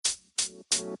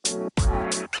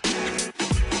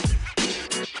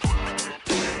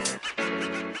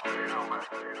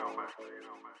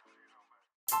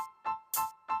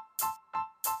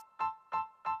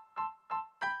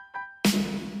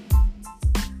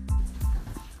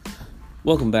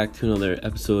Welcome back to another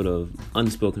episode of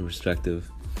Unspoken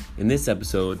Perspective. In this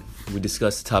episode, we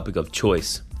discuss the topic of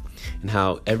choice and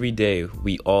how every day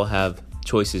we all have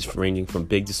choices ranging from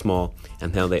big to small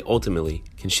and how they ultimately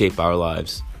can shape our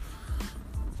lives.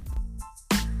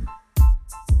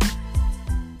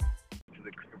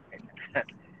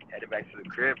 Headed back to the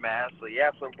crib, man. So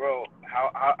bro,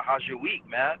 how's your week,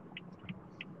 man?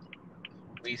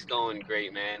 Week's going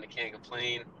great, man. I can't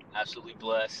complain. Absolutely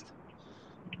blessed.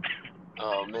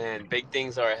 Oh man, big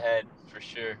things are ahead for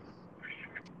sure.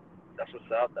 That's what's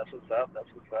up.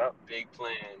 Big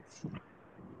plans.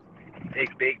 Big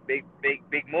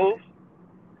moves.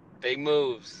 Big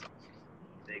moves.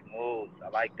 Big moves. I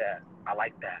like that.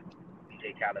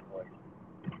 DJ Khaled voice.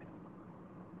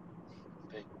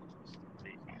 Big.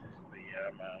 But yeah,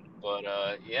 man. But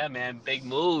yeah, man, big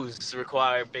moves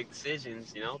require big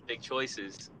decisions, big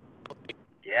choices.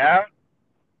 Yeah.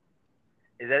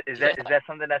 Is that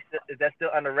something is that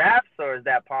still under wraps, or is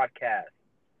that podcast?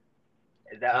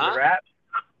 Is that under wraps?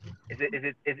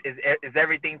 Is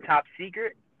everything top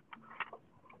secret?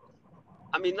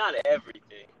 I mean, not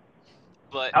everything,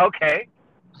 but okay.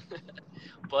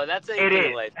 But that's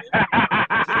anything in life.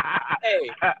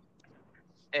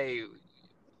 Hey,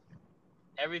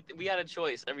 everything, we got a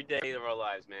choice every day of our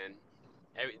lives, man.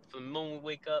 From the moment we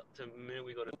wake up to the minute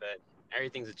we go to bed,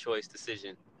 everything's a choice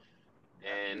decision.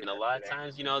 And a lot of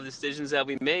times, the decisions that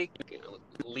we make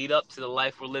lead up to the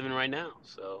life we're living right now.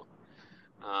 So,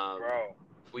 bro,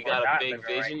 we got a big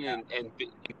vision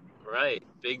right,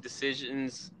 big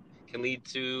decisions can lead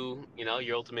to,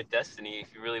 your ultimate destiny.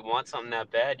 If you really want something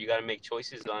that bad, you got to make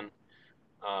choices on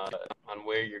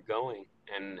where you're going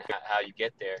and how you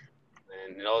get there.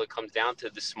 And it comes down to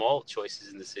the small choices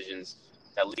and decisions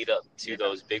that lead up to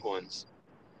those big ones.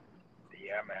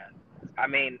 Yeah, man. I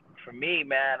mean, for me,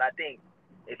 man, I think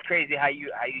it's crazy how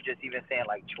you just even saying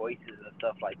like choices and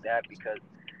stuff like that, because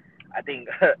I think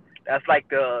that's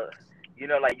like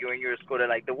like you in your school, they're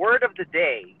like the word of the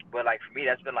day, but like for me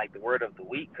that's been like the word of the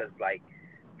week, because like,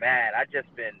 man, I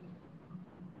just been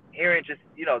hearing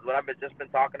when I've just been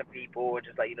talking to people and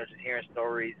just like just hearing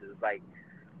stories, is like,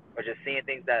 or just seeing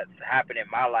things that's happened in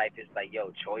my life. It's like,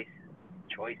 yo,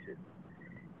 choices.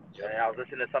 Yep. And I was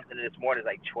listening to something this morning, it's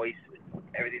like choices.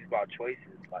 Everything's about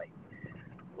choices. Like,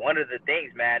 one of the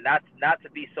things, man, not to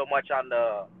be so much on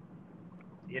the,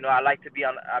 I like to be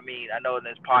on. I mean, I know in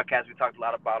this podcast we talked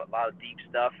about a lot of deep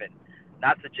stuff, and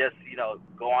not to just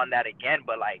go on that again,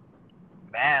 but like,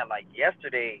 man, like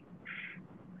yesterday,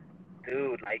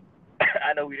 dude, like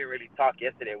I know we didn't really talk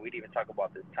yesterday. We didn't even talk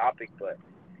about this topic, but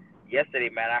yesterday,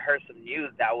 man, I heard some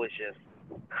news that was just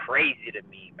crazy to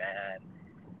me, man.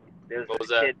 There's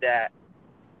this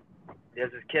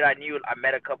kid I knew. I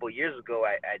met a couple years ago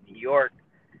at New York,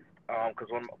 because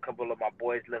a couple of my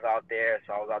boys live out there,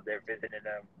 so I was out there visiting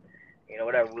them.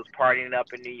 Whatever. We was partying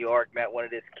up in New York. Met one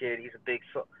of this kid. He's a big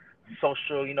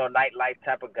social, nightlife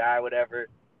type of guy, whatever.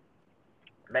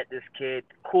 Met this kid,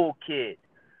 cool kid,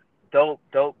 dope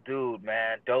dude,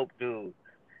 man, dope dude.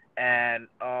 And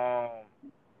so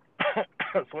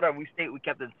whatever. We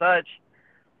kept in touch.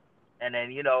 And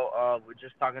then, we're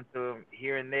just talking to him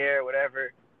here and there,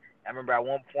 whatever. I remember at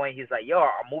one point he's like, "Yo,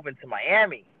 I'm moving to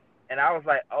Miami," and I was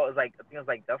like, "Oh, this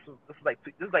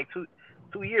is like 2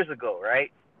 years ago,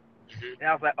 right?" Mm-hmm. And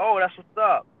I was like, "Oh, that's what's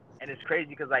up." And it's crazy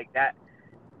because like that,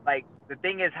 like the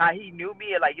thing is how he knew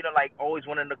me, and like like always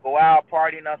wanting to go out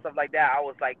partying and stuff like that. I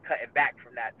was like cutting back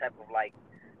from that type of like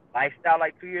lifestyle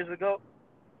like 2 years ago.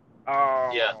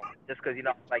 Yeah. Just because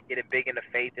like getting big into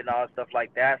faith and all stuff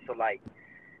like that. So like,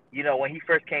 when he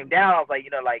first came down, I was like,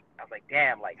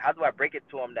 damn, like, how do I break it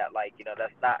to him that, like,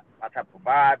 that's not my type of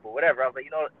vibe or whatever. I was like,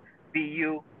 be you.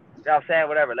 You know what I'm saying?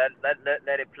 Whatever.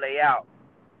 Let it play out.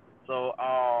 So,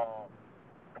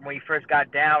 when he first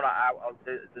got down,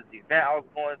 this event I was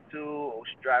going to,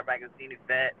 Ocean Drive Magazine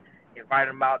event,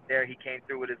 invited him out there. He came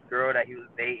through with his girl that he was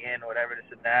dating or whatever,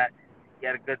 this and that. He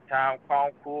had a good time,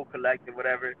 calm, cool, collected,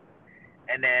 whatever.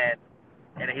 And then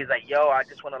he's like, yo, I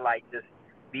just want to, like, just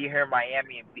be here in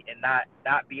Miami and not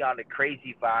be on the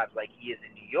crazy vibes like he is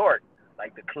in New York,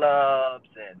 like the clubs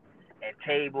and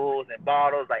tables and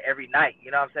bottles like every night.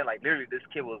 You know what I'm saying? Like literally, this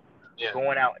kid was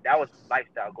going out. That was his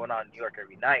lifestyle, going out in New York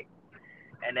every night.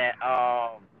 And then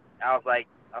I was like,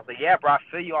 yeah, bro, I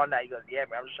feel you on that. He goes, yeah,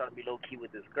 man, I'm just trying to be low key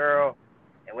with this girl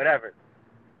and whatever.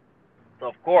 So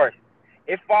of course,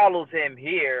 it follows him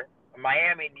here.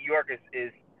 Miami, New York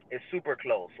is is super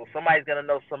close. So somebody's gonna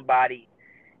know somebody,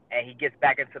 and he gets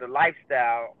back into the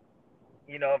lifestyle,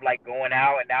 of like going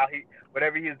out, and now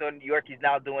whatever he was doing in New York, he's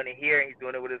now doing it here, and he's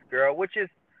doing it with his girl, which is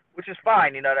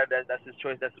fine. That's his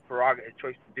choice. That's his prerogative, his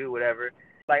choice to do whatever.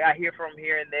 Like I hear from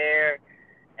here and there,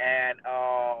 and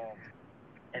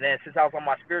then since I was on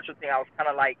my spiritual thing, I was kind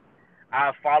of like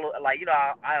I followed, like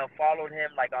I unfollowed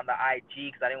him like on the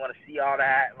IG because I didn't want to see all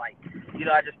that. Like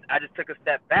I just took a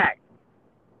step back,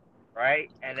 right?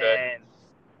 And Okay. then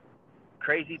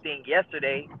crazy thing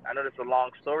yesterday. I know this is a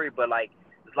long story, but like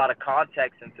there's a lot of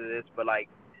context into this. But like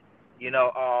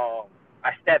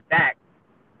I stepped back,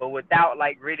 but without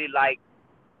like really like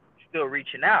still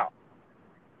reaching out,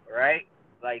 right?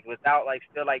 Like without like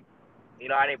still like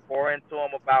I didn't pour into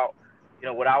him about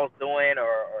what I was doing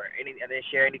or any. I didn't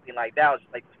share anything like that. I was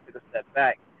just like just took a step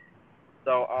back.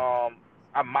 So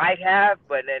I might have,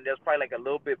 but then there's probably like a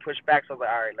little bit pushback. So I was like,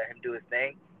 all right, let him do his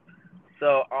thing.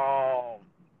 So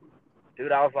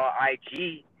dude, I was on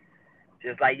IG,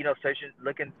 just like searching,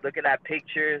 looking at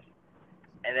pictures,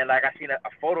 and then like I seen a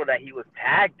photo that he was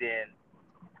tagged in,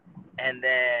 and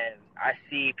then I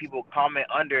see people comment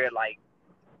under it like,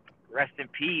 rest in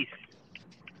peace,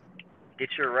 get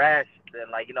your rest, and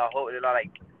like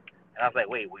like, and I was like,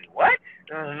 wait, what?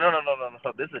 No.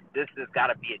 This has got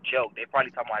to be a joke. They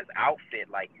probably talking about his outfit,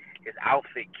 like his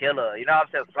outfit killer. You know what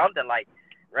I'm saying? Something like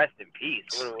rest in peace.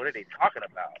 What are they talking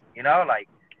about? Like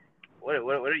what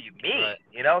do you mean?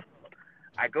 Right.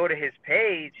 I go to his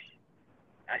page.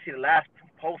 I see the last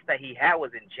post that he had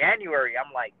was in January.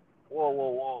 I'm like,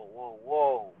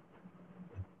 whoa.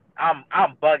 I'm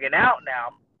bugging out now.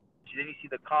 Then you see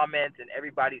the comments and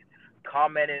everybody's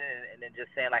commenting and then just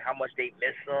saying like how much they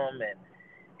miss him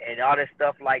and all this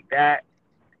stuff like that.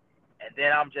 And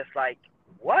then I'm just like,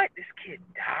 what? This kid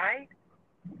died?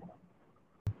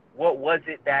 What was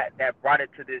it that brought it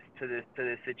to this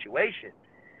situation?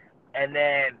 And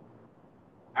then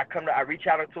I reach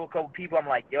out to a couple people. I'm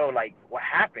like, yo, like what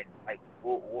happened? Like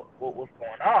what's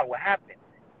going on? What happened?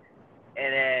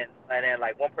 And then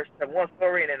like one person said one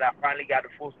story, and then I finally got the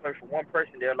full story from one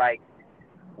person. They're like,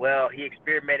 well, he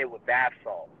experimented with bath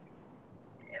salts,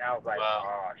 and I was like, Wow.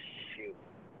 oh shoot.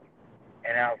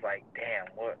 And I was like, damn,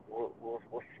 what's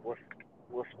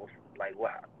like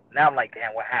what? Now I'm like,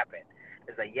 damn, what happened?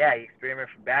 It's like, yeah, he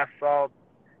experimented with bath salts,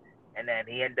 and then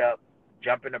he ended up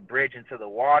jumping a bridge into the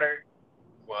water,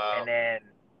 Wow. and then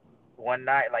one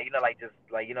night, like just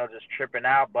tripping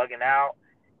out, bugging out,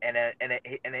 and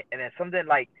then something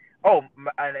like, oh,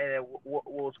 and what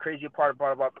was crazy part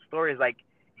about the story is like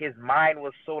his mind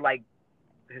was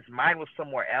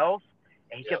somewhere else,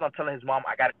 and he kept Yep. on telling his mom,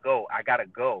 I gotta go,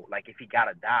 like if he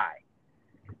gotta die.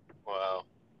 Wow.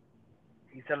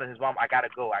 He's telling his mom, I gotta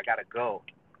go,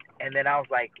 and then I was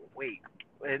like, wait,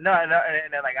 no, and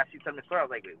then like I see telling the story, I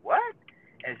was like, wait, what?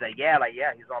 And he's like, yeah,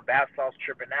 he's on bath salts,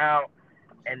 tripping out,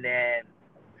 and then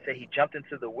say he jumped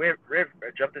into the river,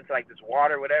 jumped into like this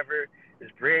water, whatever, this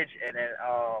bridge, and then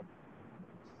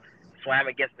swam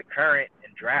against the current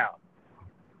and drowned.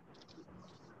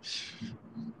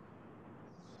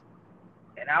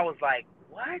 And I was like,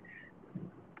 what?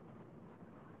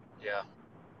 Yeah.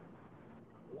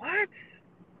 What?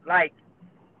 Like,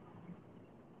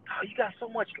 oh, you got so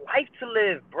much life to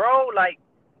live, bro. Like,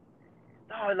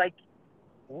 no, like,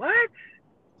 what?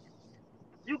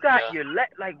 You got Yeah.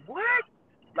 like what?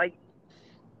 Like,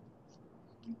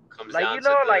 Comes like down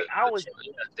to like I was.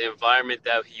 the environment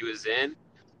that he was in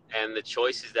and the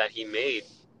choices that he made.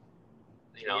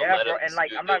 Yeah, Led bro, him and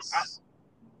like to I'm not. this.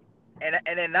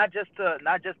 And then not just to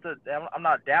I'm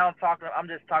not down talking. I'm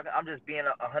just being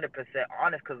 100%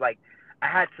 honest, because like I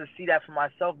had to see that for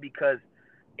myself, because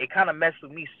it kind of messed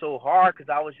with me so hard, because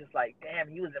I was just like, damn,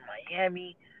 he was in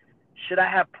Miami. Should I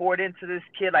have poured into this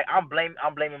kid? Like I'm blaming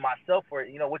myself for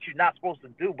it. What you're not supposed to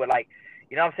do, but like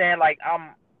what I'm saying, like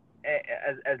I'm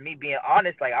as me being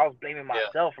honest, like I was blaming Yeah.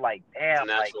 myself. Like It's damn,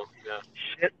 like natural. Yeah.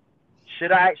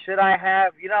 should I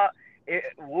have it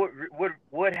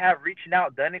would have reaching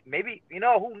out done it, maybe, who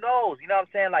knows, what I'm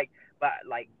saying, like, but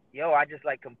like I just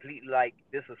like completely like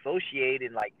disassociated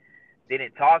and like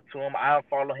didn't talk to him. I don't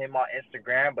follow him on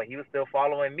Instagram, but he was still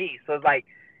following me, so it's like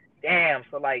damn.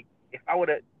 So like if I would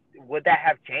that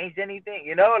have changed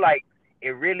anything, like it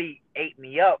really ate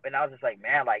me up, and I was just like,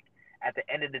 man, like at the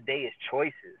end of the day it's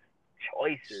choices,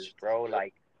 bro. Yep.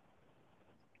 Like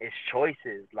it's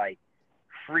choices, like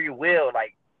free will,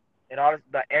 like and all this,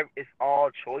 it's all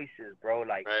choices, bro.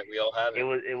 Like Right. We all have it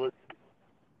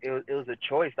it. was a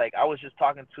choice. Like I was just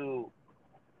talking to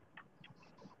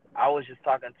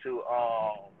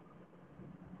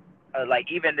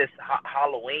like even this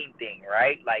Halloween thing,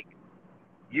 right? Like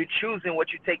you choosing what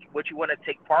you want to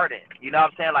take part in. You know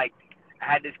what I'm saying? Like I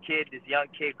had this young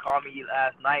kid call me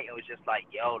last night and was just like,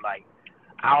 yo, like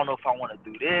I don't know if I want to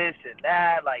do this and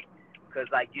that, like, cause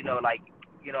like I'm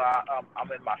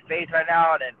in my faith right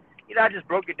now, and I just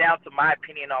broke it down to my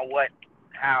opinion on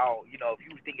how if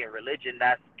you think in religion,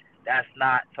 that's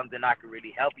not something I can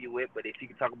really help you with. But if you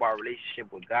can talk about a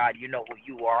relationship with God, you know who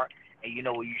you are, and you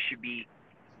know what you should be,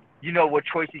 you know what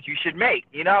choices you should make.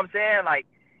 You know what I'm saying? Like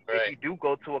if you do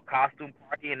go to a costume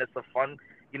party and it's a fun,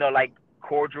 like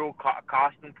cordial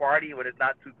costume party when it's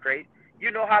not too crazy,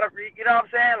 you know how to read. You know what I'm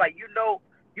saying? Like you know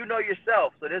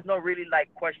yourself, so there's no really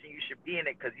like question you should be in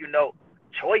it because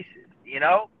choices.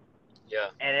 Yeah.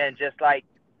 And then just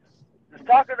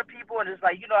talking to people and just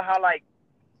like how like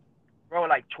bro,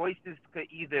 like choices could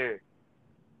either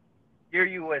steer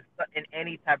you in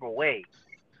any type of way.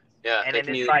 Yeah. And then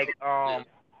it's like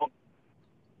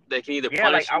they can either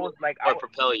punish you or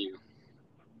propel you.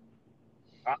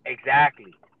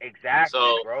 Exactly,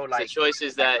 so, bro. Like the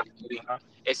choices that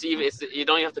you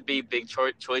don't have to be big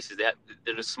choices.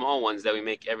 They're the small ones that we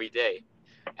make every day,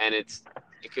 and it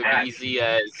could be easy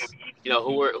as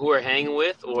who we're hanging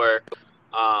with, or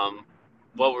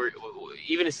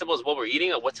even as simple as what we're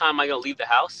eating, or what time am I going to leave the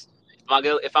house.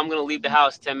 If I'm going to leave the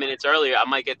house 10 minutes earlier, I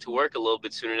might get to work a little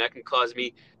bit sooner, and that can cause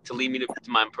me to lead me to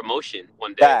my promotion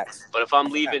one day. Facts. But if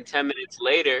I'm leaving 10 minutes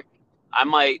later, I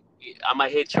might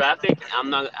hit traffic.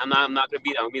 I'm not going to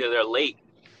be there. I'm going to be there late,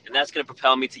 and that's going to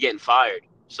propel me to getting fired.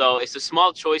 So it's the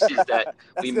small choices that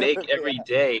we make every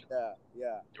day.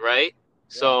 Yeah. Right?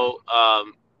 So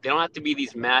they don't have to be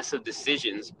these massive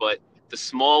decisions, but the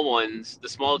small ones, the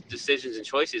small decisions and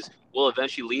choices will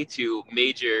eventually lead to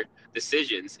major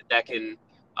decisions that can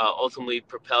ultimately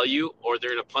propel you, or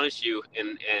they're going to punish you.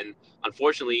 And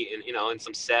unfortunately, in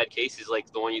some sad cases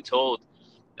like the one you told,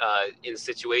 in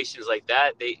situations like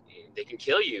that, they can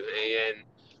kill you. And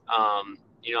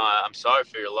I'm sorry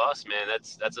for your loss, man.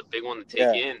 That's a big one to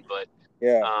take in. But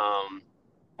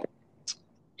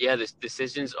the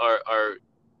decisions are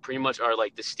pretty much are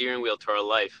like the steering wheel to our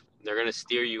life. They're going to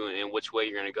steer you in which way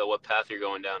you're going to go, what path you're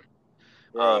going down.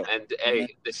 And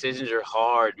decisions are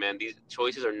hard, man. These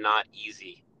choices are not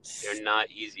easy. They're not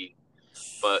easy.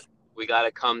 But we got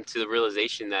to come to the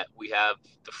realization that we have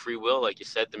the free will, like you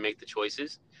said, to make the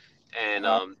choices. And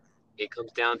it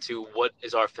comes down to what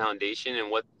is our foundation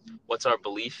and what's our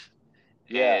belief,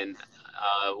 and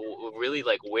really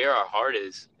like where our heart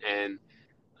is, and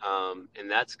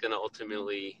that's going to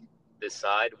ultimately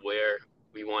decide where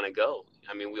we want to go.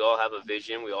 I mean, we all have a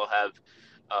vision. We all have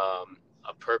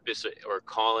a purpose or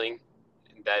calling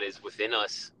that is within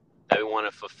us that we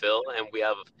want to fulfill, and we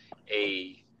have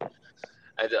a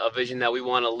vision that we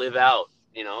want to live out.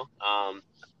 We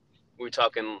were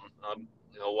talking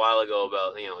a while ago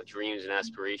about dreams and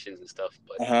aspirations and stuff,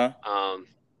 but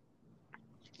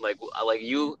like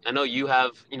you, I know you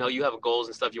have goals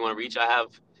and stuff you want to reach. I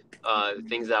have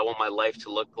things that I want my life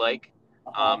to look like,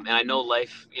 and I know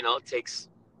life takes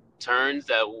turns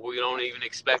that we don't even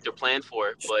expect or plan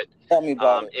for. But tell me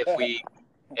about it.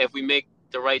 if we make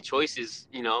the right choices,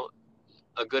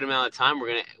 a good amount of time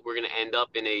we're gonna end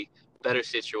up in a better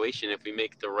situation if we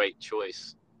make the right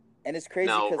choice. And it's crazy.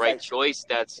 Now, right choice,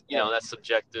 that's that's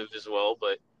subjective as well,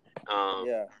 but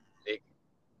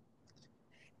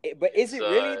but is it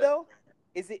really though?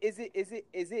 Is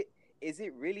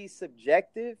it really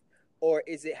subjective, or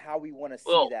is it how we want to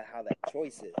see how that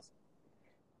choice is?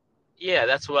 Yeah,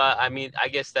 that's what I mean. I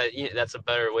guess that's a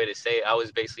better way to say it. I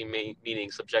was basically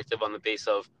meaning subjective on the base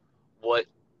of what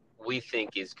we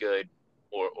think is good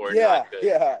or not good.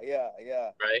 Yeah.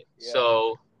 Right. Yeah.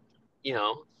 So,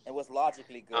 and what's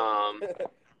logically good.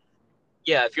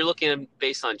 Yeah, if you're looking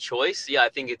based on choice, I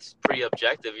think it's pretty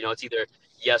objective. It's either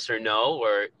yes or no,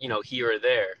 or here or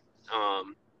there.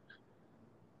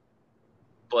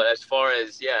 But as far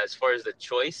as the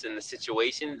choice and the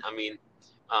situation, I mean,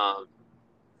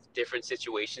 different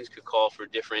situations could call for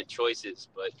different choices,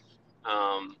 but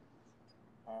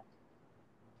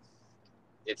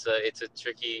it's a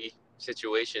tricky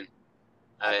situation.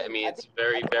 I mean, it's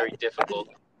very, very difficult.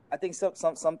 I think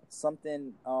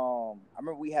something. I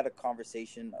remember we had a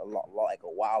conversation a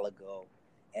while ago,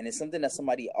 and it's something that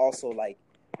somebody also like.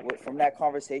 From that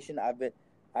conversation, I've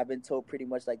been told pretty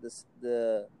much like this.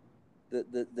 The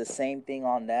same thing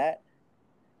on that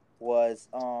was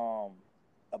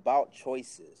about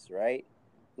choices, right?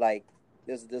 Like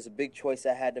there's a big choice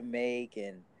I had to make,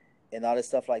 and all this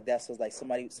stuff like that. So it's like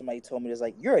somebody told me, it's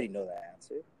like, you already know that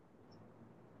answer.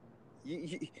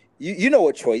 You know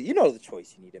what choice, you know the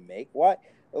choice you need to make. Why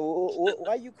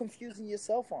are you confusing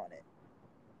yourself on it?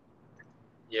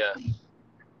 Yeah.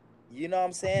 You know what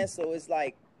I'm saying? So it's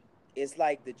like it's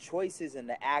like the choices and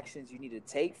the actions you need to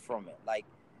take from it. Like,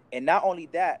 and not only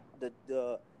that,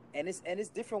 the and it's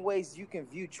different ways you can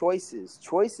view choices.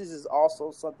 Choices is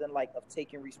also something like of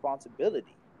taking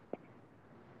responsibility.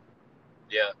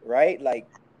 Yeah. Right? Like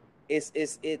it's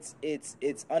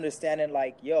understanding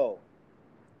like, yo,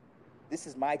 this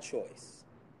is my choice.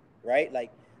 Right? And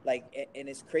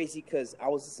it's crazy because I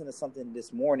was listening to something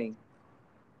this morning,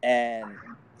 and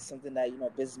something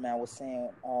that businessman was saying.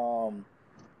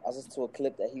 I was listening to a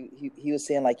clip that he was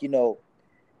saying, like,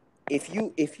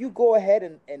 if you go ahead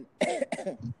and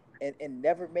and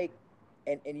never make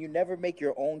and you never make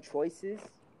your own choices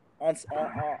on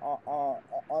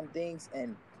things,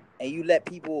 and you let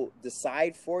people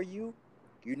decide for you,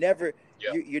 you never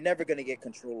Yeah. you're never gonna get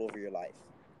control over your life.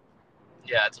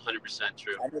 Yeah, it's 100%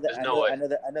 true. I know that. There's no way. I know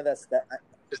that's that.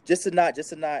 Just to not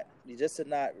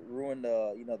ruin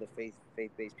the faith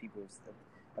based people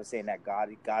of saying that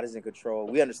God is in control.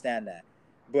 We understand that,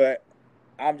 but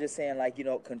I'm just saying, like,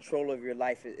 control of your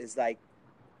life is like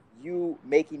you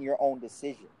making your own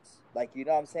decisions. Like, you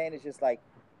know what I'm saying? It's just like,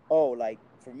 oh, like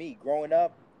for me growing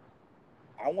up,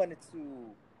 I wanted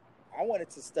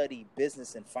to study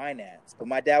business and finance, but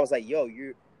my dad was like, yo,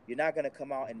 you're not gonna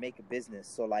come out and make a business,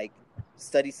 so like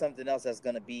study something else that's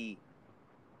gonna be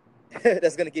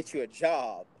that's gonna get you a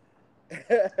job.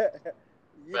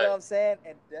 You know what I'm saying?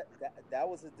 And that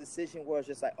was a decision where it's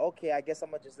just like, okay, I guess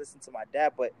I'm gonna just listen to my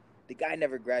dad. But the guy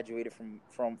never graduated from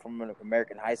an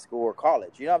American high school or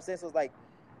college. You know what I'm saying? So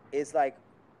it's like,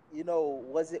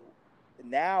 was it?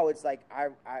 Now it's like I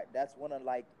that's one of,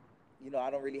 like, I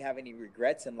don't really have any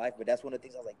regrets in life, but that's one of the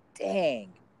things I was like,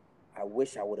 dang, I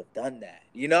wish I would have done that.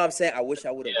 You know what I'm saying? I wish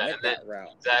I would have went that route.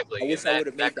 Exactly. I wish I would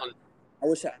have made that. I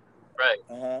wish I.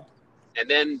 Right. And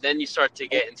then you start to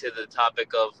get into the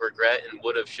topic of regret and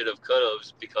would have, should have, could have,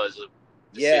 because of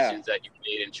decisions that you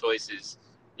made and choices.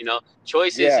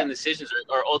 Choices and decisions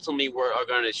are ultimately are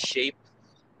going to shape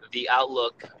the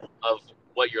outlook of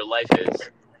what your life is.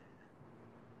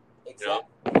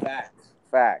 Exactly.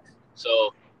 Facts.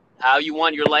 So how you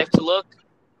want your life to look,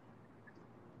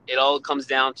 it all comes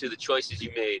down to the choices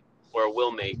you made or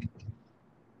will make.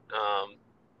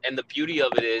 And the beauty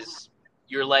of it is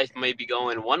your life may be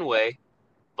going one way,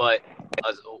 but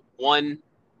one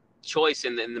choice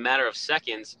in the matter of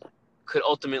seconds could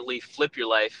ultimately flip your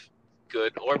life,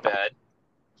 good or bad,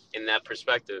 in that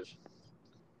perspective.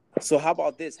 So how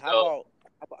about this? How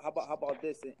about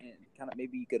this? And kind of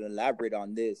maybe you could elaborate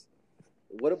on this.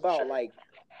 What about like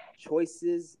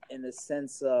choices in the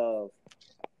sense of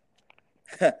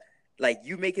like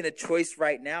you making a choice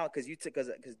right now? Because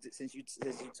since you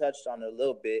touched on it a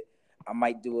little bit, I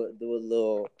might do a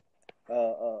little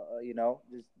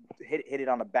just hit it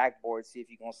on the backboard, see if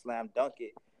you're gonna slam dunk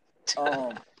it.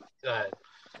 Go ahead.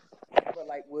 But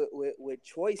like with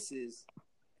choices,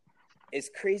 it's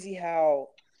crazy how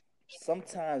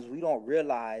sometimes we don't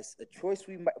realize a choice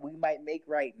we might make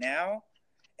right now,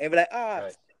 and be like,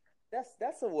 right.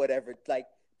 that's a whatever. Like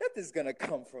nothing's gonna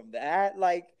come from that.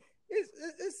 Like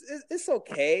it's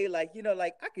okay. Like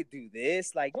like I could do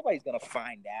this. Like nobody's gonna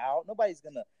find out. Nobody's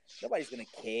gonna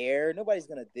care. Nobody's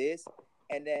gonna this.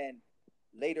 And then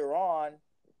later on,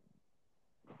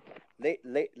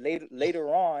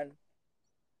 later on,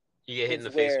 you get hit in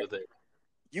the face with it.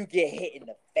 You get hit in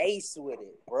the face with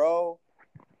it, bro.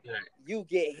 Yeah. You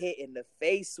get hit in the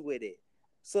face with it.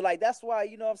 So like that's why,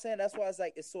 you know what I'm saying? That's why it's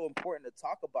like it's so important to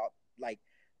talk about like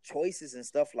choices and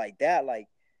stuff like that. Like,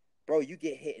 bro, you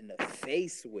get hit in the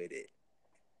face with it.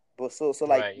 But so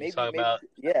like right. maybe about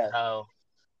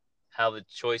how the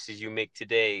choices you make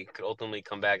today could ultimately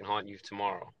come back and haunt you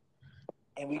tomorrow.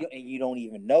 And you don't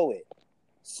even know it.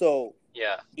 So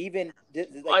yeah. Even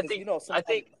like, I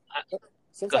think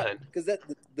sometimes because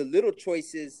the little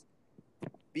choices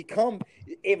become,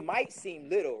 it might seem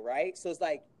little, right? So it's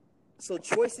like, so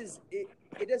choices, it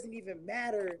doesn't even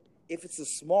matter if it's a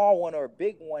small one or a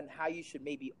big one, how you should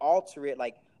maybe alter it.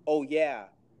 Like, oh yeah,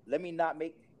 let me not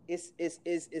make it's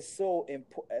so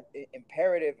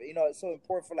imperative, it's so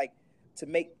important for like to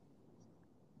make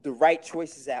the right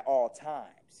choices at all times.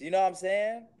 You know what I'm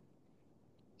saying?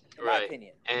 In my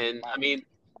opinion. And I mean,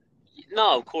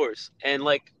 no, of course. And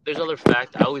like, there's other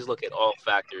factors. I always look at all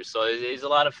factors. So there's a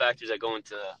lot of factors that go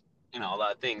into, a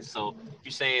lot of things. So if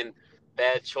you're saying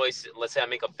bad choice, let's say I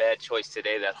make a bad choice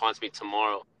today that haunts me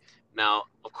tomorrow. Now,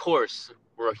 of course,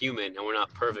 we're a human and we're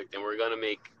not perfect, and we're gonna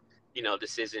make,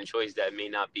 decision choice that may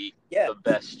not be the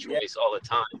best choice all the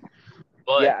time.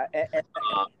 But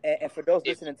and for those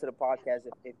listening to the podcast,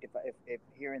 if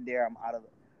here and there I'm out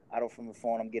of from the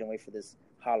phone, I'm getting away for this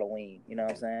Halloween. You know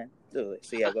what I'm saying? Do it.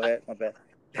 So yeah, go ahead. My bad.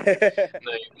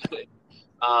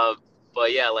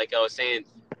 But yeah, like I was saying,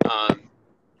 um,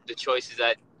 the choices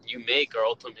that you make are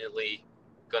ultimately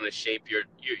going to shape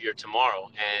your tomorrow,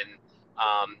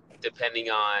 and depending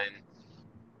on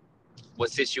what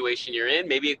situation you're in,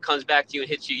 maybe it comes back to you and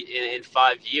hits you in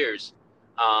 5 years.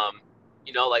 Um,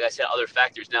 like I said, other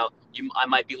factors. Now, I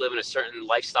might be living a certain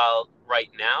lifestyle right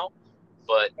now,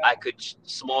 but I could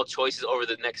small choices over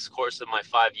the next course of my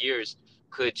 5 years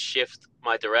could shift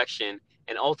my direction,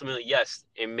 and ultimately, yes,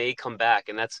 it may come back,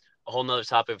 and that's a whole nother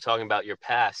topic of talking about your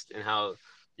past and how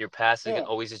your past is Hmm.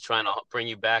 always just trying to bring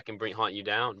you back and haunt you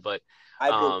down. But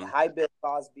um, Hi, Bill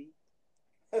Cosby.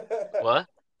 what?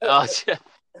 Uh,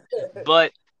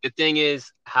 but the thing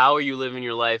is, how are you living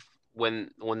your life when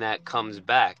that comes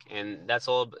back? And that's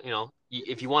all.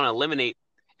 If you want to eliminate,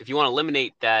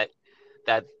 that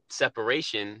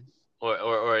separation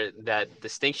or that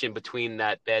distinction between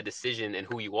that bad decision and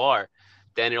who you are,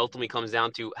 then it ultimately comes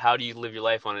down to how do you live your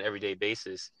life on an everyday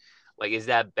basis? Like, is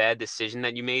that bad decision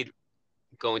that you made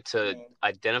going to Mhm,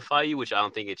 identify you, which I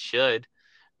don't think it should.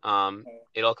 mhm.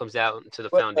 It all comes down to the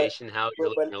But foundation, how you're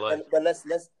living your life.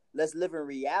 let's live in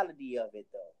reality of it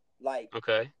though.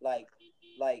 Okay. Like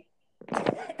like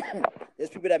there's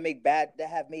people that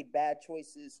have made bad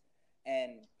choices,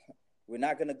 and we're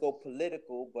not gonna go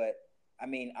political, but I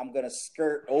mean I'm gonna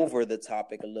skirt over the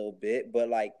topic a little bit. But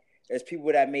like there's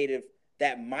people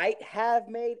that might have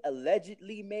made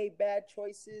allegedly made bad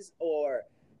choices, or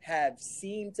have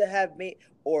seemed to have made,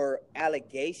 or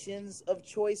allegations of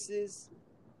choices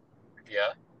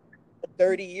Yeah.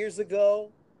 30 years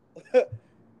ago.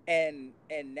 And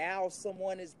now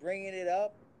someone is bringing it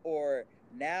up, or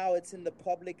now it's in the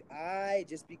public eye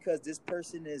just because this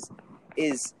person is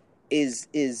is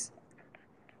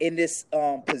in this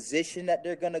position that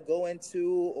they're gonna go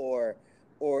into, or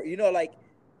like,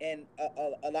 and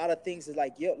a lot of things is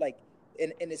like, like,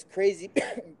 and it's crazy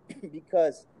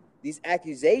because these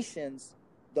accusations,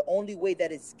 the only way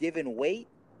that it's given weight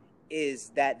is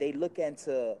that they look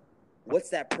into what's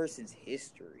that person's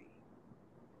history.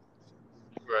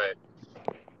 Right.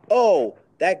 Oh,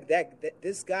 that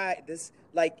this guy, this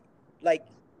like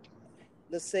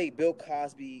let's say Bill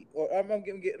Cosby, or I'm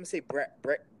gonna say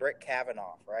Brett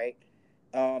Kavanaugh, right?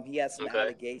 He has some Okay.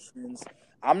 allegations.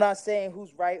 I'm not saying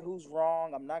who's right, who's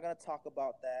wrong. I'm not gonna talk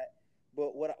about that.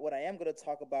 But what I am gonna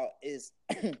talk about is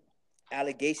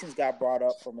allegations got brought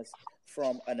up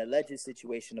from an alleged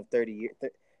situation of 30 years,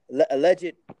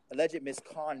 alleged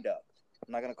misconduct.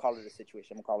 I'm not gonna call it a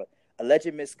situation. I'm gonna call it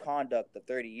alleged misconduct of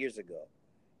 30 years ago,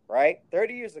 right?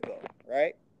 30 years ago,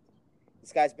 right?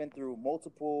 This guy's been through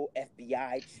multiple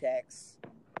FBI checks,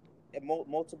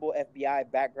 multiple FBI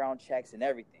background checks, and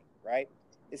everything, right?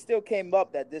 It still came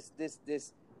up that this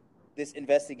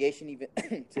investigation, even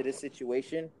to this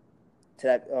situation, to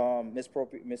that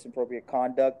misappropriate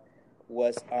conduct,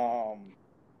 was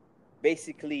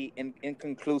basically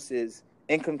inconclusive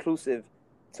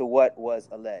to what was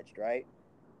alleged, right?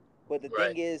 But the Right.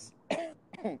 thing is,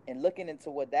 in looking into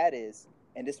what that is,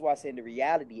 and this is why I say the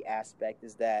reality aspect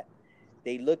is that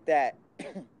they looked at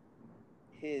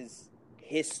his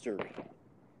history.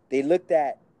 They looked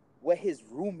at what his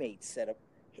roommates set up.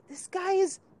 This guy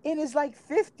is in his like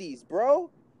 50s, bro.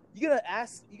 You gonna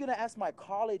ask my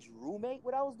college roommate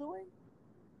what I was doing?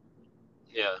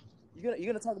 Yeah. You're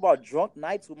gonna talk about drunk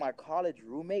nights with my college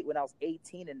roommate when I was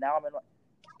 18, and now I'm in,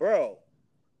 bro.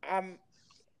 I'm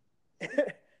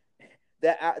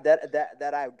that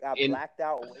I got In blacked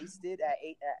out, wasted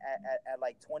at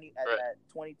like 20 right. at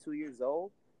 22 years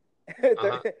old. Uh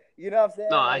huh. You know what I'm No,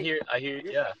 saying? I Like, hear. I hear.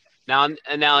 you're, Yeah. Now you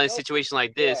in a know, situation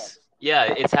like yeah, this, yeah,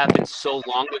 it's happened so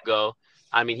long ago.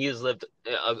 I mean, he has lived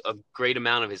a great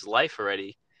amount of his life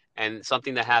already, and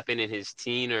something that happened in his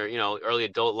teen or early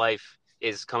adult life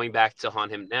is coming back to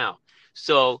haunt him now.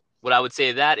 So what I would say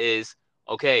to that is,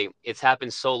 okay, it's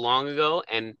happened so long ago,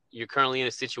 and you're currently in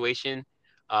a situation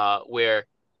where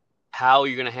how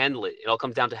you're going to handle it. It all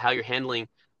comes down to how you're handling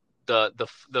the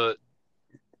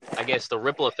I guess the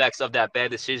ripple effects of that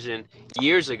bad decision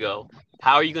years ago.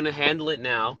 How are you going to handle it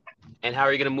now, and how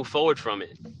are you going to move forward from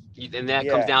it? And that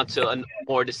comes yeah. down to a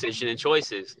more decision and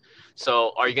choices.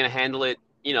 So, are you going to handle it?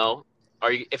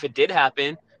 If it did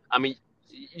happen, I mean,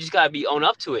 you just got to be own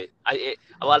up to it.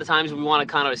 A lot of times we want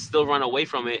to kind of still run away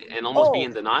from it and almost be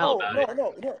in denial Oh about no, it.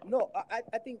 no, no, no.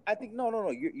 I think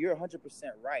no. You're 100%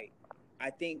 right. I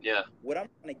think Yeah, what I'm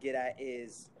trying to get at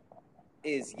is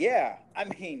yeah. I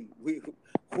mean, we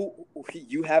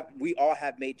all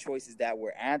have made choices that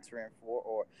we're answering for,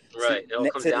 or right. It all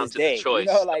comes to down this to the day. choice,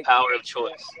 the Like, power of uh,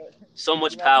 choice. So you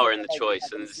much know what I'm power saying? in the Like we choice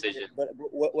have and the this, decision. but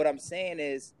what I'm saying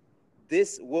is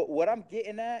this. What I'm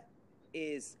getting at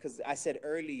is because I said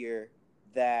earlier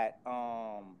that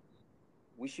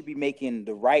we should be making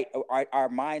the right. Our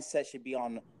mindset should be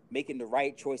on making the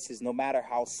right choices, no matter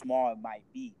how small it might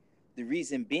be. The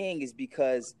reason being is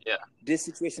because this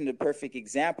situation is the perfect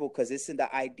example, because it's in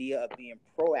the idea of being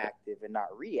proactive and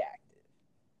not reactive,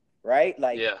 right?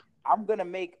 Like I'm gonna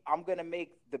make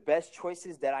the best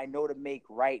choices that I know to make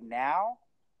right now,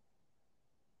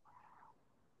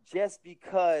 just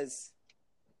because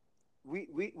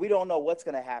we don't know what's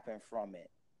gonna happen from it.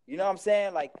 You know what I'm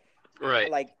saying? Like,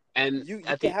 like, and you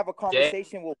can have a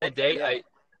conversation with the day.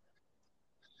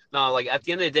 Like at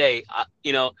the end of the day,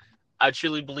 I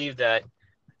truly believe that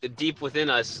deep within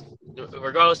us,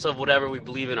 regardless of whatever we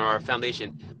believe in or our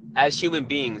foundation, as human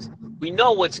beings, we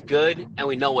know what's good and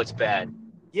we know what's bad.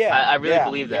 I really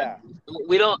believe that.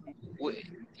 We don't.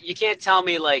 You can't tell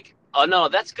me like, oh no,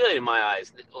 that's good in my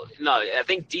eyes. No, I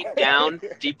think deep down,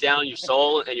 your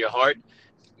soul and your heart,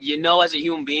 as a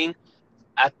human being,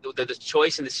 at the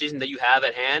choice and decision that you have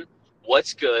at hand,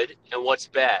 what's good and what's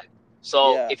bad.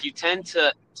 So if you tend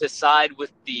to side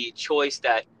with the choice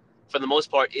that, for the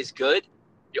most part, is good,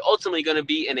 you're ultimately going to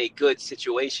be in a good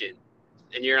situation,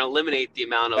 and you're going to eliminate the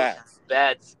amount of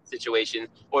bad situation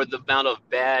or the amount of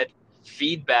bad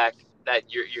feedback that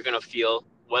you're going to feel,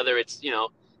 whether it's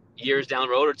years down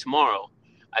the road or tomorrow.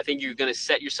 I think you're going to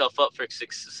set yourself up for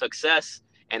success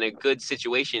and a good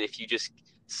situation if you just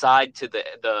side to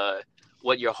the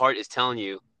what your heart is telling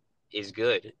you is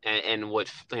good, and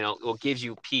what gives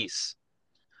you peace.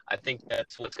 I think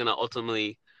that's what's going to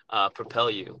ultimately propel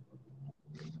you.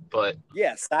 But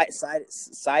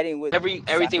siding with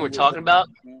everything we're talking about,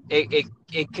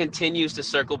 it continues to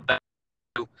circle back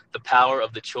to the power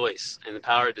of the choice and the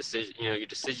power of decision. Your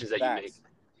decisions that you make.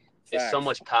 There's so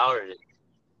much power in it.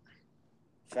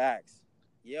 Facts.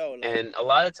 And a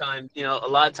lot of times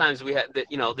we have that.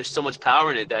 There's so much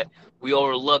power in it that we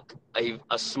overlook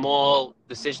a small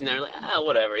decision that we're like,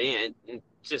 whatever,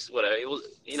 just whatever.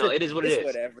 It is what it is.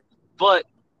 Whatever. But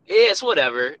it's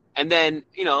whatever. And then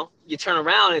you turn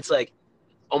around and it's like,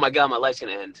 oh my God, my life's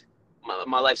gonna end.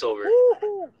 My life's over.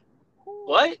 Woo-hoo.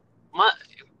 What?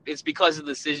 It's because of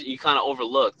the decision you kind of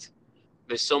overlooked.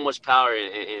 There's so much power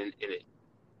in it.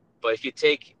 But if you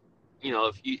take,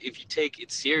 if you take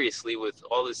it seriously with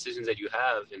all the decisions that you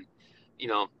have and,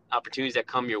 opportunities that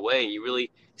come your way, and you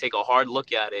really take a hard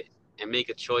look at it and make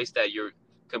a choice that you're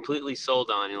completely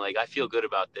sold on, and like, I feel good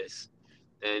about this,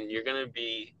 then you're gonna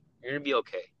be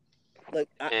okay. Look,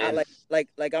 I'm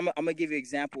gonna give you an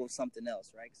example of something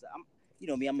else, right? Because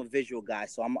I'm a visual guy,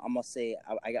 so I'm gonna say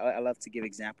I love to give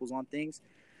examples on things.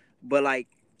 But like,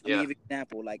 let me give you an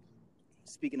example. Like,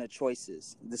 speaking of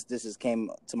choices, this just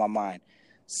came to my mind.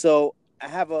 So I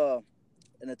have an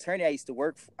attorney I used to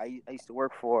work for. I used to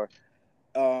work for.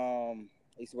 I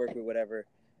used to work with whatever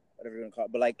you want to call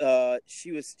it. But like,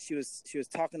 she was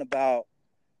talking about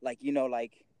like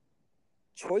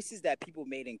choices that people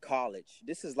made in college.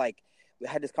 This is like, we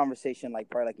had this conversation like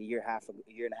probably like a year and a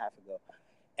half ago,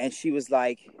 and she was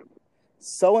like,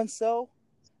 so and so,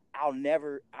 I'll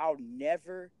never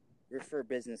refer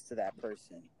business to that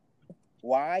person.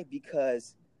 Why?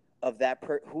 Because of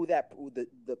who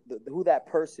that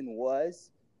person was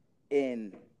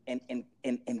in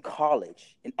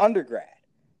college, in undergrad.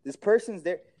 This person's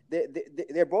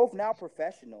they're both now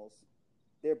professionals.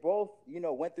 They're both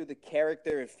went through the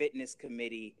character and fitness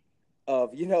committee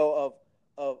of the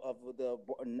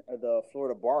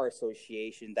Florida Bar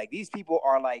Association. Like, these people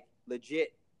are like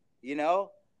legit,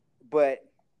 but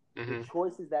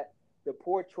the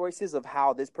poor choices of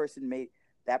how this person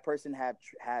had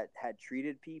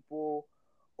treated people,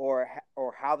 or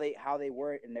how they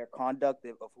were in their conduct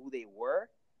of who they were,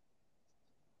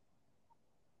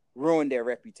 ruined their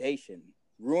reputation,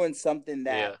 ruined something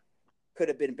that could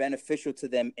have been beneficial to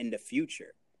them in the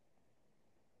future.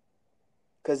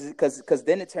 Because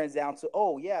then it turns down to,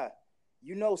 oh yeah,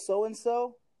 so and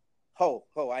so,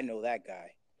 I know that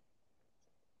guy.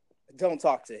 Don't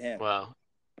talk to him. Wow.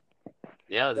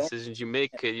 Yeah, decisions you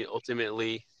make could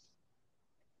ultimately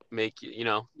make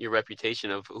your reputation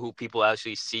of who people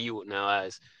actually see you now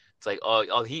as. It's like,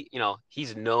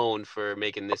 he's known for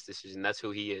making this decision. That's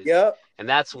who he is. Yep. And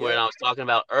that's what I was talking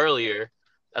about earlier.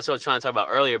 That's what I was trying to talk about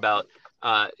earlier about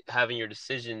having your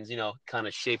decisions, kind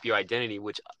of shape your identity,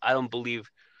 which I don't believe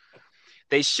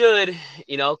they should,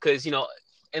 because,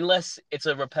 unless it's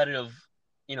a repetitive,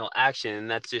 action, and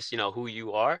that's just, who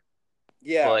you are.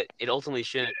 Yeah. But it ultimately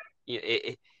shouldn't.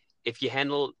 If you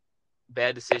handle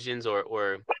bad decisions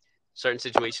or certain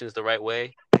situations the right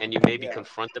way, and you maybe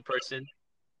confront the person,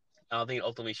 I don't think it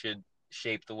ultimately should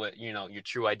shape the way, your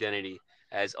true identity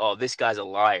as, oh, this guy's a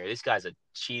liar, this guy's a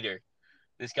cheater,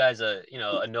 this guy's a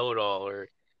know-it-all, or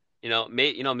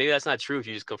maybe that's not true if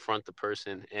you just confront the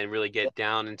person and really get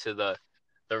down into the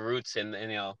roots and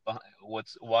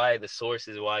why the source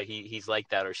is why he's like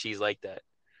that or she's like that.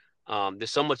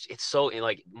 There's so much. It's so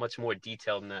like much more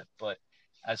detailed than that. But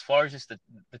as far as just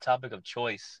the topic of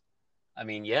choice, I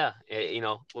mean, yeah,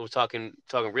 we're talking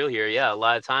real here. Yeah, a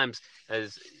lot of times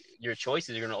as your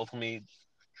choices are going to ultimately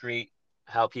create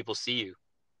how people see you.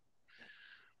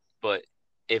 But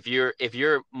if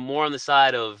you're more on the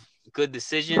side of good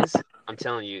decisions, I'm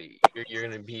telling you, you're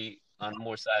going to be on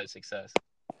more side of success.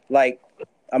 Like,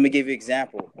 I'm gonna give you an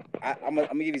example. I'm gonna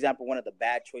give you an example of one of the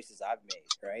bad choices I've made.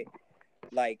 Right?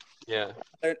 Like, Yeah.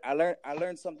 I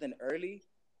learned something early.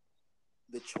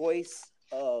 The choice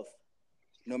of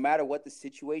no matter what the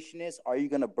situation is, are you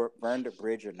gonna burn the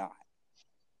bridge or not?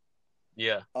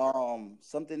 Yeah.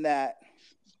 Something that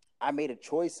I made a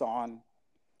choice on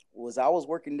was I was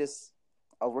working this.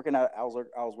 I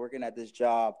was working at this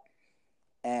job,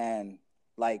 and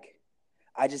like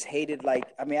I just hated like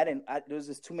I mean I didn't I, there was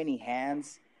just too many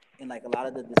hands in like a lot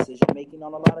of the decision making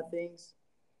on a lot of things.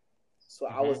 So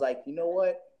I Hmm. was like, you know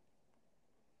what?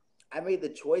 I made the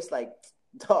choice like,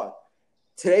 dog,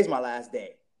 today's my last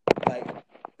day. Like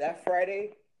that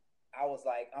Friday, I was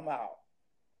like, I'm out.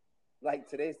 Like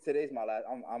today's my last.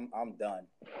 I'm done.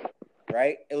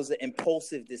 Right? It was an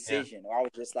impulsive Yeah. decision. I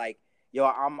was just like, yo,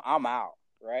 I'm out.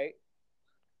 Right?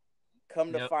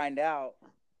 Come to Yep. find out,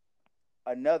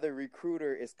 another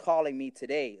recruiter is calling me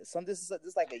today. This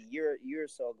is like a year or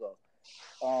so ago.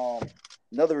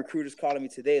 Another recruiter's calling me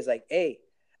today. Is like, hey,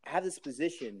 I have this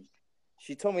position.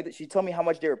 She told me how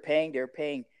much they were paying. They were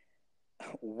paying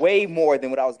way more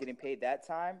than what I was getting paid that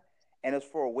time, and it was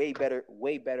for a way better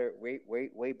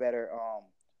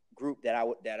group that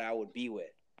I would be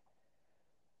with.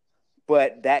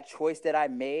 But that choice that I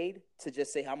made to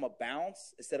just say I'm a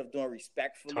bounce instead of doing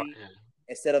respectfully, Yeah.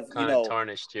 instead of Kind of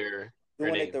tarnished your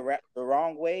doing it name. the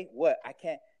wrong way, what I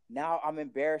can't now I'm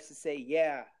embarrassed to say,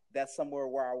 yeah, that's somewhere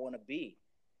where I want to be,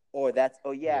 or that's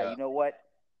oh yeah, Yeah. you know what,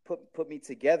 put me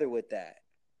together with that.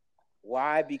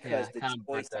 Why? Yeah. Because the Kind of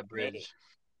burnt choice I that made bridge.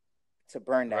 to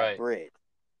burn that Right. bridge.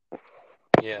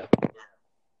 Yeah.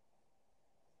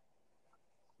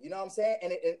 You know what I'm saying?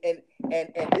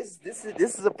 And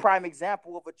this is a prime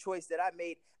example of a choice that I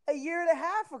made a year and a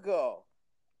half ago,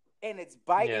 and it's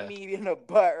biting Yeah. me in the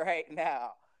butt right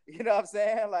now. You know what I'm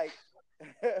saying? Like,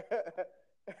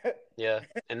 Yeah.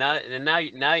 And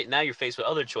now you're faced with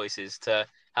other choices to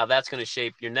how that's going to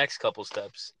shape your next couple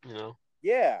steps.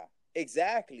 yeah,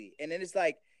 exactly. And then it's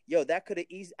like, yo, that could have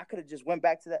easy. I could have just went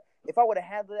back to that if I would have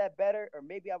handled that better, or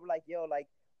maybe I would like, yo, like,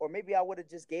 or maybe I would have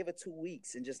just gave it 2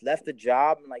 weeks and just left the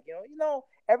job and like,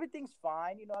 everything's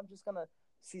fine. I'm just gonna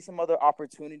see some other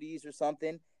opportunities or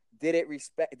something. Did it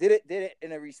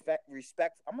in a respect.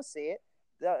 I'm gonna say it.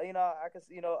 I could,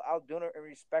 I was doing it in a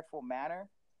respectful manner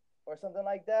or something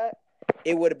like that.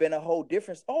 It would have been a whole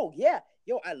difference. Oh yeah,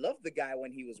 yo, I love the guy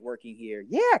when he was working here.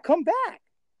 Yeah, come back.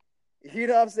 You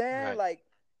know what I'm saying? Right. Like,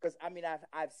 because I mean,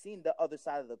 I've seen the other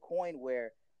side of the coin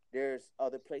where there's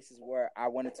other places where I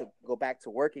wanted to go back to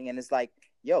working, and it's like,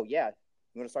 yo, yeah,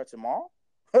 you want to start tomorrow?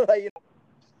 Like,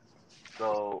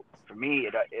 So for me,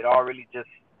 it all really just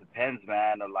depends,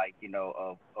 man, of like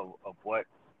of what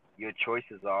your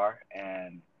choices are,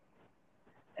 and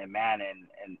man,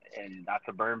 and not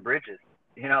to burn bridges.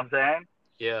 You know what I'm saying?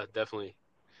 Yeah, definitely.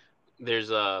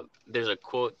 There's a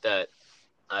quote that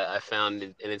I found,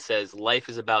 and it says, "Life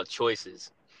is about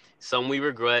choices. Some we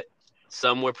regret,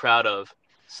 some we're proud of,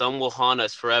 some will haunt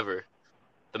us forever.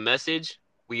 The message: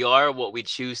 we are what we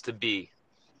choose to be."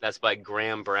 That's by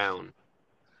Graham Brown,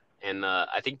 and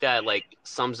I think that like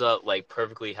sums up like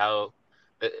perfectly how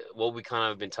what we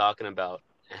kind of been talking about,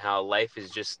 and how life is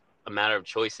just a matter of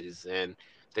choices, and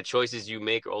the choices you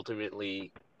make are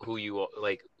ultimately who you are,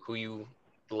 like who you,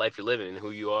 the life you're living, and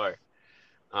who you are.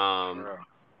 Um, For real.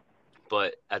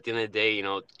 but at the end of the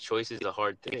day, choice is a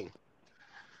hard thing.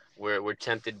 We're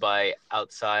tempted by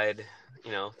outside,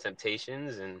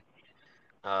 temptations, and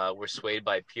we're swayed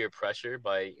by peer pressure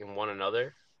by in one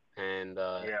another, and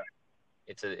Yeah,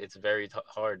 it's very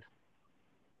hard.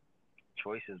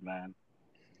 choices, man.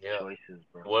 Yeah. Choices,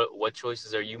 bro. What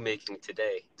choices are you making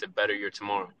today to better your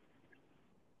tomorrow?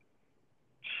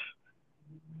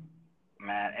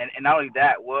 Man, and not only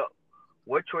that,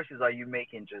 what choices are you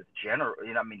making just general?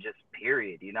 I mean, just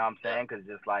period. You know what I'm Yeah. saying? Because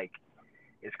just like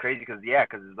it's crazy. Because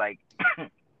because it's like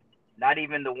not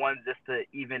even the ones just to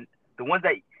even the ones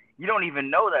that you don't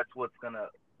even know that's what's gonna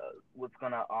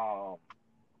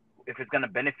if it's gonna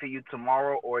benefit you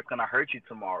tomorrow or it's gonna hurt you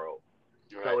tomorrow.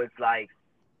 So Right. it's like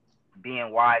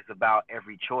being wise about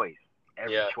every choice.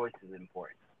 Every Yeah. choice is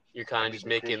important. You're kind of just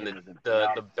making decision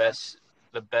for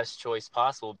the best choice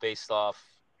possible based off,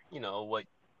 what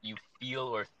you feel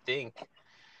or think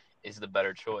is the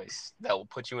better choice that will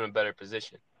put you in a better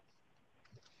position.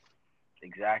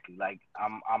 Exactly. Like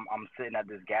I'm sitting at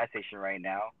this gas station right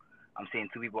now. I'm seeing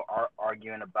two people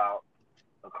arguing about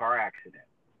a car accident.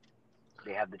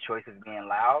 They have the choice of being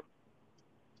loud.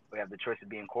 We have the choice of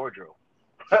being cordial.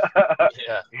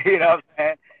 Yeah. You know what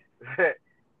I'm saying?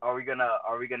 Are we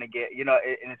gonna get,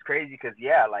 and it's crazy because,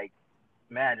 yeah, like,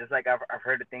 man, just like I've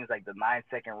heard of things like the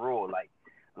 9-second rule,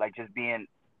 like just being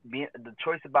the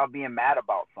choice about being mad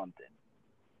about something.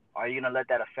 Are you gonna let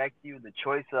that affect you? The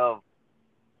choice of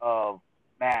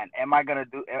man, am I gonna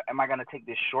take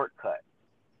this shortcut?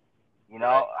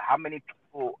 Right. How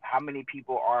many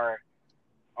people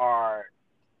are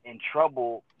in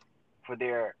trouble for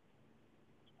their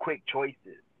quick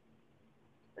choices?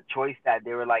 A choice that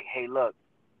they were like, hey, look,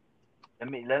 let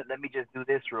me just do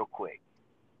this real quick,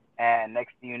 and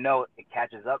next thing you know, it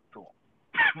catches up to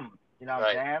them. You know what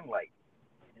Right. I'm saying? Like,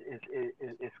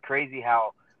 it's crazy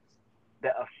how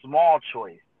a small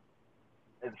choice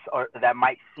or that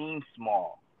might seem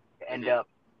small end up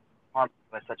harming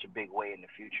you in such a big way in the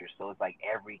future. So it's like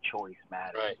every choice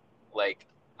matters. Right. Like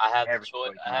I have the Every choice.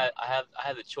 choice I matters.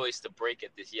 have the choice to brake at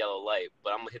this yellow light,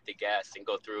 but I'm gonna hit the gas and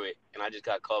go through it. And I just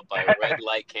got caught by a red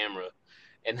light camera,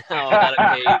 and now I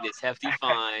gotta pay this hefty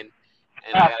fine,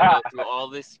 and I gotta go through all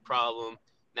this problem.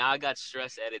 Now I got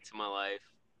stress added to my life,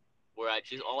 where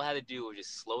all I had to do was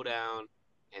just slow down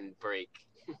and brake.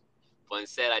 But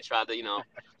instead, I tried to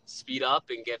speed up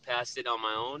and get past it on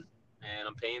my own, and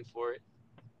I'm paying for it.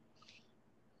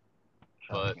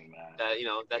 But Trust me, man.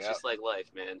 that's Yep. just like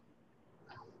life, man.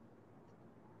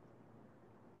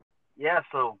 Yeah,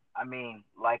 so I mean,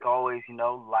 like always,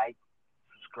 like,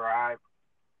 subscribe,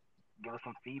 give us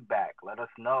some feedback. Let us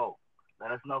know.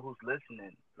 Let us know who's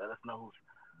listening. Let us know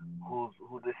who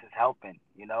this is helping,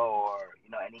 or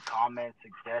any comments,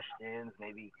 suggestions,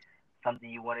 maybe something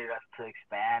you wanted us to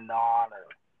expand on, or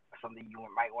something you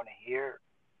might want to hear.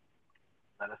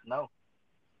 Let us know.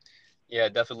 Yeah,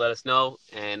 definitely let us know.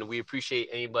 And we appreciate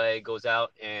anybody that goes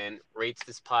out and rates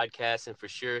this podcast. And for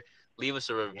sure, leave us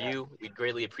a Yeah. review. We'd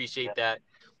greatly appreciate Yeah. that.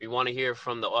 We want to hear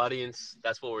from the audience.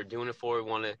 That's what we're doing it for. We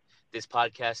want this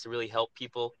podcast to really help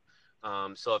people.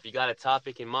 So if you got a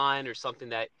topic in mind or something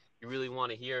that you really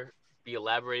want to hear be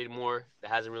elaborated more that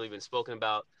hasn't really been spoken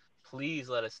about, please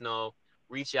let us know.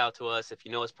 Reach out to us. If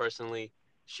you know us personally,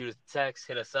 shoot us a text,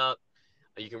 hit us up.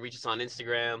 You can reach us on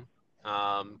Instagram.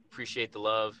 Appreciate the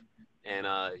love. And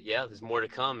yeah, there's more to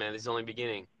come, man. This is only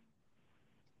beginning.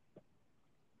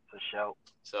 For sure.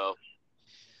 So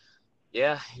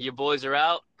yeah, your boys are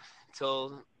out.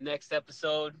 Till next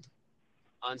episode,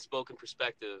 Unspoken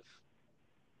Perspective.